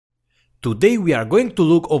Today we are going to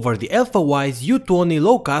look over the Alfawise U20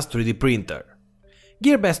 low-cost 3D printer.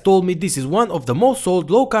 Gearbest told me this is one of the most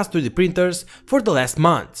sold low-cost 3D printers for the last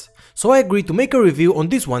months, so I agreed to make a review on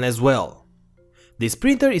this one as well. This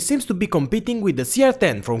printer seems to be competing with the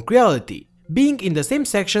CR10 from Creality, being in the same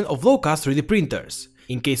section of low-cost 3D printers,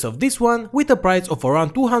 in case of this one with a price of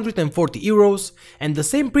around 240 euros and the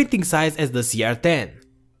same printing size as the CR10.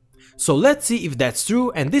 So let's see if that's true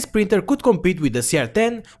and this printer could compete with the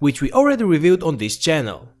CR10, which we already reviewed on this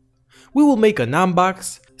channel. We will make an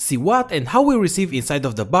unbox, see what and how we receive inside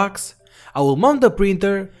of the box. I will mount the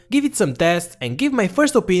printer, give it some tests and give my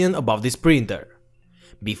first opinion about this printer.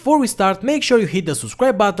 Before we start, make sure you hit the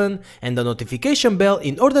subscribe button and the notification bell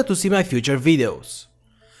in order to see my future videos.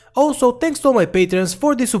 Also, thanks to all my patrons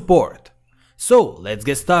for the support. So let's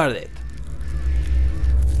get started.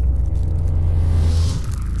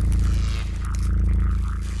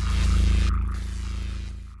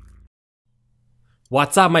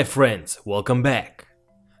 What's up my friends, welcome back.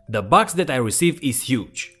 The box that I received is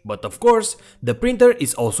huge, but of course the printer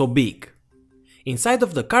is also big. Inside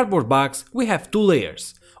of the cardboard box we have two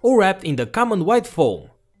layers, all wrapped in the common white foam.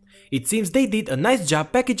 It seems they did a nice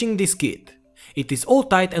job packaging this kit. It is all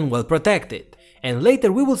tight and well protected, and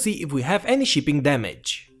later we will see if we have any shipping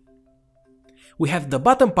damage. We have the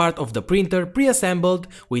bottom part of the printer pre-assembled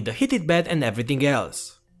with the heated bed and everything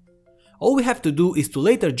else. All we have to do is to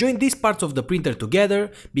later join these parts of the printer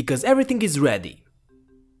together because everything is ready.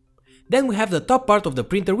 Then we have the top part of the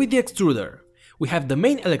printer with the extruder. We have the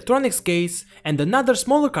main electronics case and another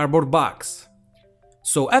smaller cardboard box.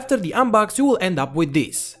 So after the unbox you will end up with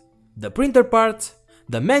this: the printer parts,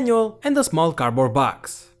 the manual and the small cardboard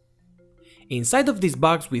box. Inside of this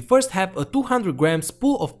box we first have a 200 grams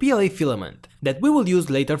spool of PLA filament that we will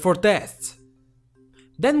use later for tests.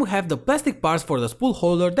 Then we have the plastic parts for the spool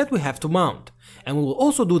holder that we have to mount, and we will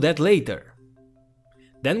also do that later.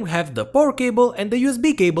 Then we have the power cable and the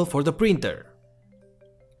USB cable for the printer.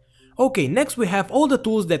 Okay, next we have all the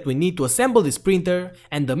tools that we need to assemble this printer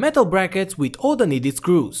and the metal brackets with all the needed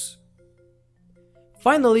screws.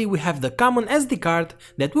 Finally, we have the common SD card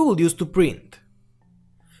that we will use to print.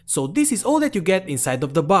 So this is all that you get inside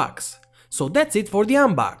of the box. So that's it for the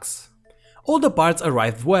unbox. All the parts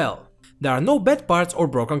arrived well. There are no bad parts or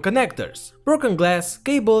broken connectors, broken glass,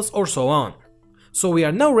 cables or so on. So we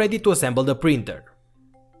are now ready to assemble the printer.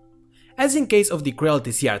 As in case of the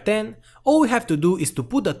Creality CR10, all we have to do is to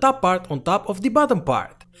put the top part on top of the bottom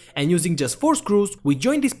part, and using just 4 screws we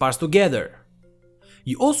join these parts together.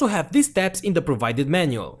 You also have these tabs in the provided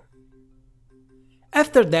manual.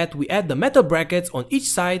 After that we add the metal brackets on each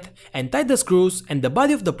side and tie the screws, and the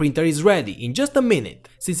body of the printer is ready in just a minute,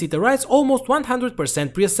 since it arrives almost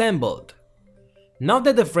 100% pre-assembled. Now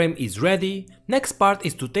that the frame is ready, next part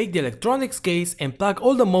is to take the electronics case and plug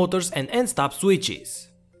all the motors and end stop switches.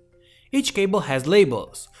 Each cable has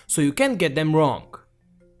labels, so you can't get them wrong.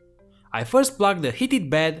 I first plug the heated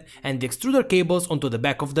bed and the extruder cables onto the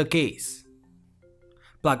back of the case.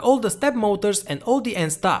 Plug all the step motors and all the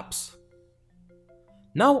end stops.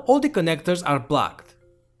 Now all the connectors are plugged.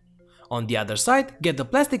 On the other side, get the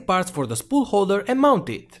plastic parts for the spool holder and mount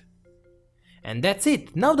it. And that's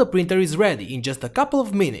it, now the printer is ready in just a couple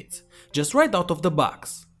of minutes, just right out of the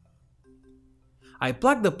box. I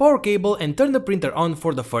plug the power cable and turn the printer on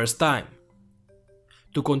for the first time.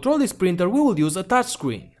 To control this printer we will use a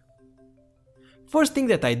touchscreen. First thing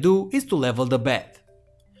that I do is to level the bed.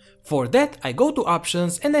 For that I go to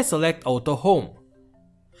options and I select auto home.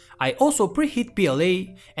 I also preheat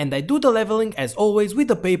PLA and I do the leveling as always with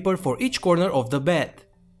the paper for each corner of the bed.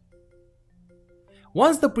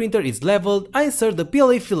 Once the printer is leveled, I insert the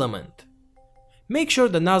PLA filament. Make sure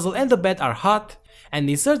the nozzle and the bed are hot and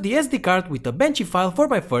insert the SD card with a benchy file for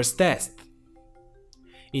my first test.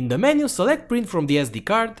 In the menu select print from the SD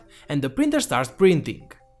card and the printer starts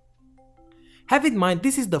printing. Have in mind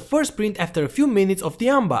this is the first print after a few minutes of the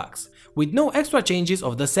unbox, with no extra changes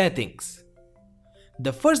of the settings.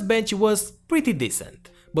 The first bench was pretty decent,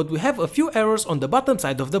 but we have a few errors on the bottom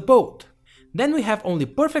side of the boat. Then we have only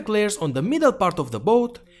perfect layers on the middle part of the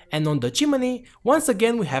boat, and on the chimney once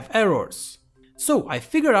again we have errors. So I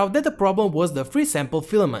figured out that the problem was the free sample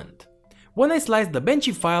filament. When I sliced the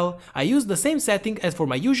benchy file, I used the same setting as for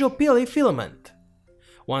my usual PLA filament.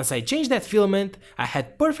 Once I changed that filament, I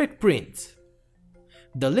had perfect prints.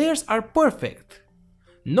 The layers are perfect.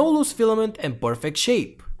 No loose filament and perfect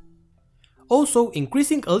shape. Also,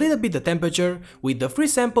 increasing a little bit the temperature with the free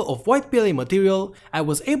sample of white PLA material, I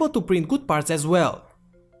was able to print good parts as well.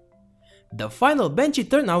 The final benchy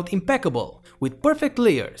turned out impeccable, with perfect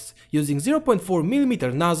layers, using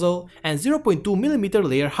 0.4mm nozzle and 0.2mm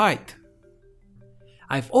layer height.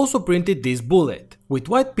 I've also printed this bullet with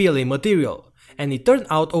white PLA material, and it turned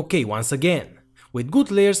out okay once again, with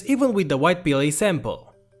good layers even with the white PLA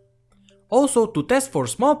sample. Also, to test for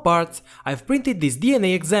small parts, I've printed this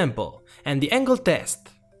DNA example and the angle test.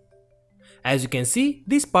 As you can see,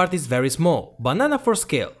 this part is very small, banana for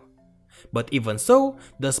scale. But even so,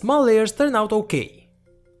 the small layers turn out okay.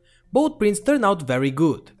 Both prints turn out very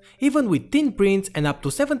good, even with thin prints and up to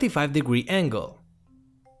 75° angle.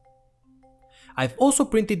 I've also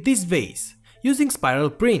printed this vase, using spiral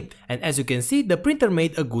print, and as you can see, the printer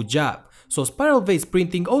made a good job, so spiral vase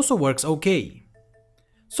printing also works okay.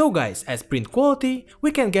 So guys, as print quality,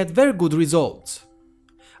 we can get very good results.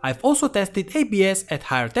 I've also tested ABS at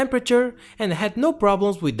higher temperature and had no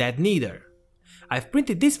problems with that neither. I've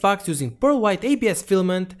printed this fox using pearl white ABS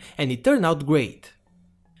filament and it turned out great.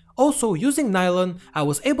 Also, using nylon, I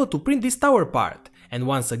was able to print this tower part, and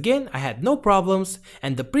once again I had no problems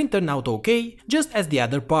and the print turned out okay, just as the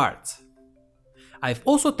other parts. I've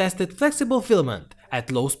also tested flexible filament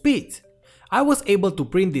at low speeds. I was able to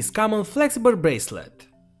print this common flexible bracelet.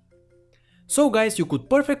 So guys, you could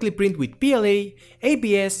perfectly print with PLA,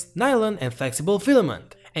 ABS, nylon and flexible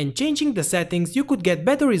filament, and changing the settings you could get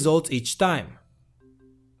better results each time.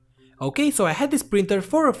 Okay, so I had this printer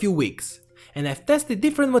for a few weeks, and I've tested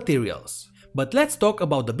different materials, but let's talk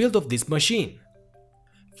about the build of this machine.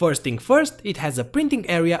 First thing first, it has a printing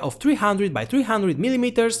area of 300 by 300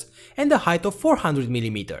 mm and a height of 400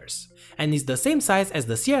 mm, and is the same size as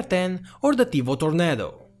the CR10 or the TiVo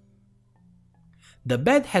Tornado. The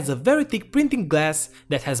bed has a very thick printing glass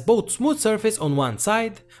that has both smooth surface on one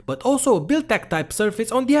side, but also a build-tack type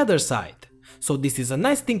surface on the other side. So this is a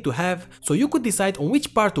nice thing to have, so you could decide on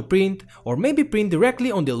which part to print or maybe print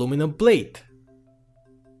directly on the aluminum plate.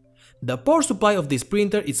 The power supply of this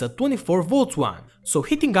printer is a 24 volts one, so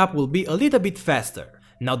heating up will be a little bit faster.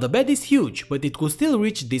 Now the bed is huge, but it could still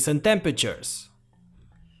reach decent temperatures.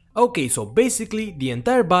 Okay, so basically the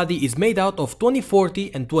entire body is made out of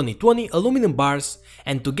 2040 and 2020 aluminum bars,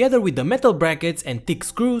 and together with the metal brackets and thick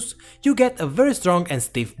screws, you get a very strong and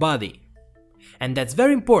stiff body. And that's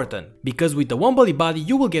very important, because with the one body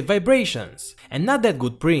you will get vibrations, and not that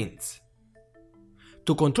good prints.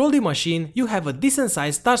 To control the machine, you have a decent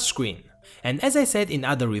sized touchscreen, and as I said in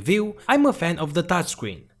other review, I'm a fan of the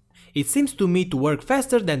touchscreen. It seems to me to work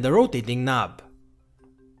faster than the rotating knob.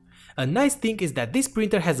 A nice thing is that this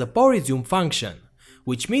printer has a power resume function,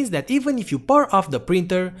 which means that even if you power off the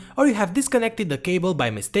printer or you have disconnected the cable by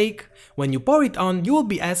mistake, when you power it on you will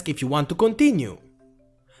be asked if you want to continue.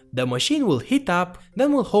 The machine will heat up,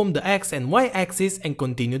 then will home the X and Y axis and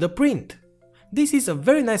continue the print. This is a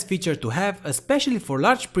very nice feature to have, especially for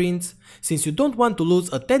large prints, since you don't want to lose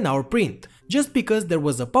a 10-hour print just because there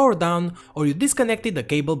was a power down or you disconnected the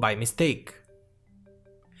cable by mistake.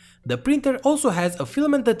 The printer also has a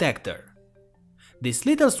filament detector. This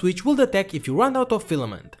little switch will detect if you run out of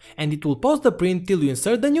filament, and it will pause the print till you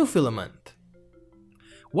insert the new filament.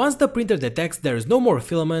 Once the printer detects there is no more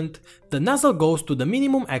filament, the nozzle goes to the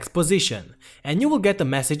minimum X position, and you will get a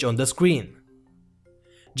message on the screen.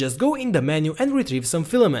 Just go in the menu and retrieve some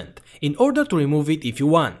filament, in order to remove it if you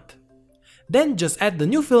want. Then just add the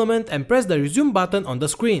new filament and press the resume button on the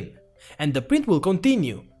screen, and the print will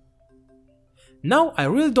continue. Now I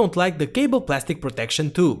really don't like the cable plastic protection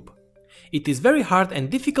tube. It is very hard and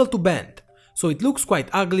difficult to bend, so it looks quite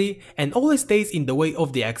ugly and always stays in the way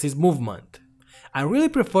of the axis movement. I really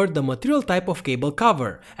prefer the material type of cable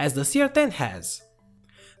cover as the CR10 has.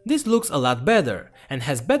 This looks a lot better and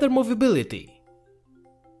has better movability.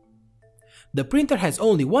 The printer has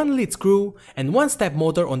only one lead screw and one step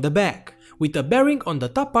motor on the back, with a bearing on the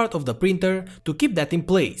top part of the printer to keep that in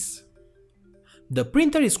place. The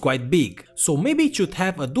printer is quite big, so maybe it should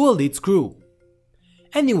have a dual lead screw.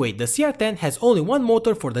 Anyway, the CR10 has only one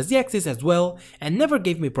motor for the Z-axis as well and never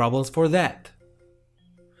gave me problems for that.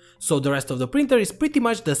 So the rest of the printer is pretty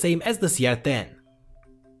much the same as the CR10.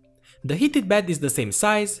 The heated bed is the same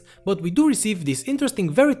size, but we do receive this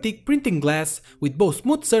interesting very thick printing glass with both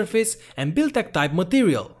smooth surface and build-tack type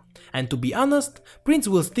material. And to be honest, prints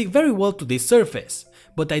will stick very well to this surface,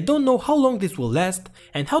 but I don't know how long this will last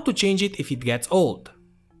and how to change it if it gets old.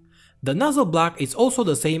 The nozzle block is also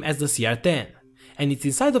the same as the CR10, and it's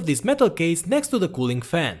inside of this metal case next to the cooling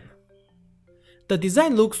fan. The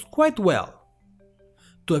design looks quite well.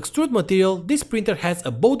 To extrude material, this printer has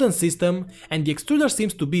a Bowden system, and the extruder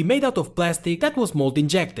seems to be made out of plastic that was mold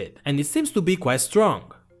injected, and it seems to be quite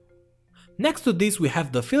strong. Next to this we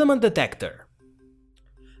have the filament detector.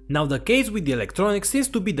 Now the case with the electronics seems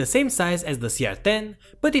to be the same size as the CR10,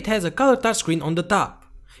 but it has a color touchscreen on the top,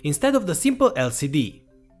 instead of the simple LCD.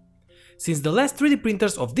 Since the last 3D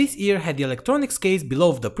printers of this year had the electronics case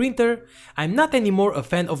below the printer, I'm not anymore a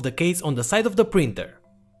fan of the case on the side of the printer.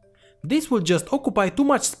 This will just occupy too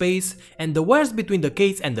much space and the wires between the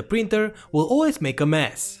case and the printer will always make a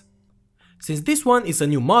mess. Since this one is a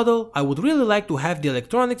new model, I would really like to have the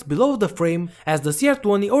electronics below the frame as the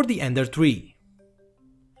CR20 or the Ender 3.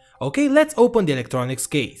 Okay, let's open the electronics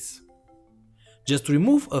case. Just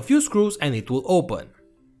remove a few screws and it will open.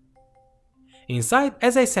 Inside,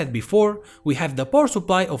 as I said before, we have the power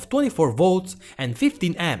supply of 24 volts and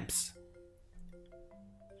 15 amps.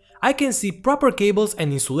 I can see proper cables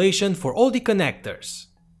and insulation for all the connectors.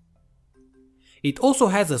 It also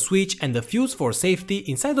has a switch and a fuse for safety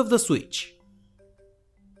inside of the switch.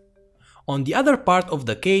 On the other part of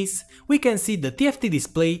the case, we can see the TFT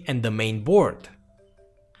display and the main board.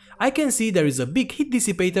 I can see there is a big heat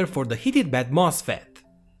dissipator for the heated bed MOSFET.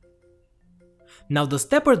 Now the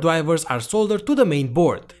stepper drivers are soldered to the main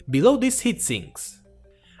board, below these heatsinks.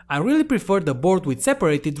 I really prefer the board with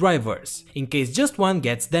separated drivers, in case just one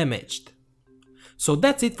gets damaged. So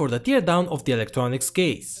that's it for the teardown of the electronics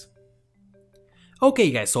case.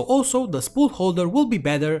 Okay guys, so also the spool holder will be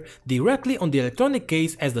better directly on the electronic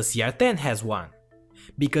case as the CR10 has one.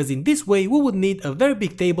 Because in this way we would need a very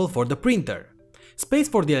big table for the printer, space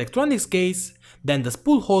for the electronics case, then the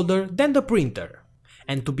spool holder, then the printer.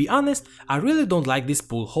 And to be honest, I really don't like this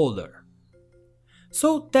spool holder.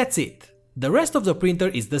 So that's it. The rest of the printer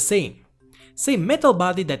is the same. Same metal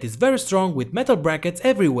body that is very strong with metal brackets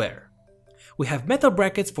everywhere. We have metal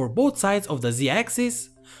brackets for both sides of the Z-axis,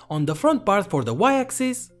 on the front part for the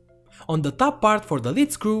Y-axis, on the top part for the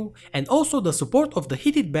lead screw, and also the support of the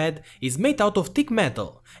heated bed is made out of thick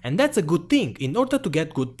metal, and that's a good thing in order to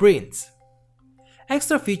get good prints.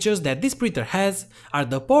 Extra features that this printer has are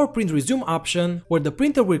the power print resume option, where the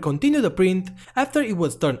printer will continue the print after it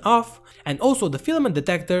was turned off, and also the filament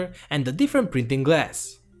detector and the different printing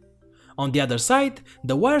glass. On the other side,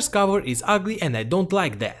 the wires cover is ugly and I don't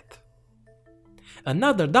like that.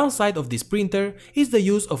 Another downside of this printer is the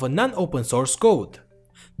use of a non-open source code.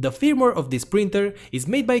 The firmware of this printer is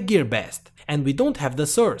made by GearBest and we don't have the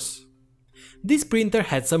source. This printer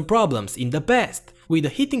had some problems in the past, with the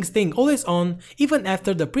heating staying always on even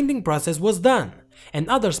after the printing process was done, and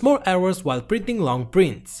other small errors while printing long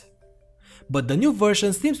prints. But the new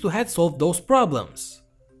version seems to have solved those problems.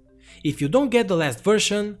 If you don't get the last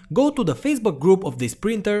version, go to the Facebook group of this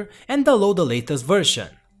printer and download the latest version.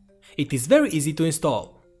 It is very easy to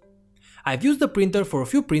install. I've used the printer for a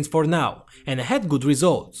few prints for now, and I had good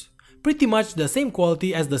results, pretty much the same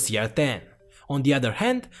quality as the CR10. On the other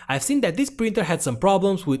hand, I've seen that this printer had some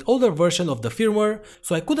problems with older version of the firmware,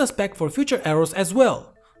 so I could expect for future errors as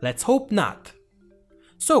well. Let's hope not.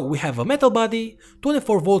 So we have a metal body,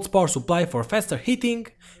 24 volts power supply for faster heating,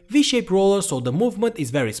 V-shaped roller so the movement is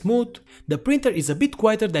very smooth, the printer is a bit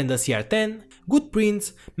quieter than the CR10, good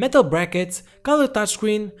prints, metal brackets, color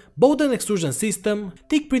touchscreen, Bowden extrusion system,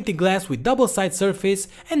 thick printing glass with double side surface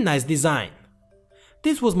and nice design.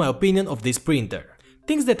 This was my opinion of this printer.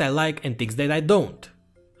 Things that I like and things that I don't.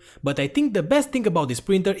 But I think the best thing about this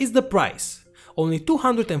printer is the price. Only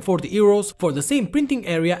 240 euros for the same printing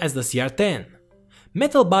area as the CR10.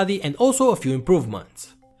 Metal body and also a few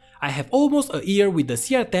improvements. I have almost a year with the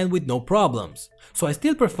CR10 with no problems, so I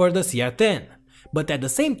still prefer the CR10. But at the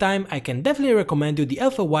same time I can definitely recommend you the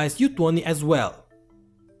Alfawise U20 as well.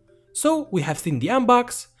 So we have seen the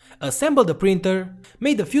unbox, assembled the printer,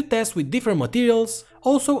 made a few tests with different materials,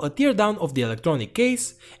 also a teardown of the electronic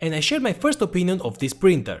case, and I shared my first opinion of this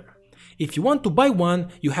printer. If you want to buy one,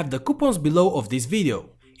 you have the coupons below of this video.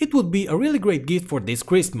 It would be a really great gift for this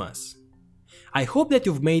Christmas. I hope that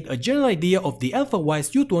you've made a general idea of the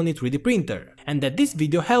Alfawise U20 3D printer, and that this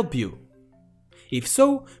video helped you. If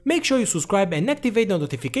so, make sure you subscribe and activate the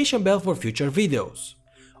notification bell for future videos.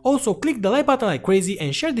 Also click the like button like crazy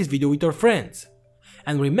and share this video with your friends.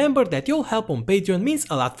 And remember that your help on Patreon means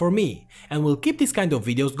a lot for me, and will keep this kind of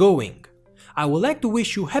videos going. I would like to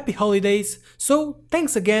wish you happy holidays, so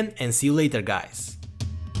thanks again and see you later guys.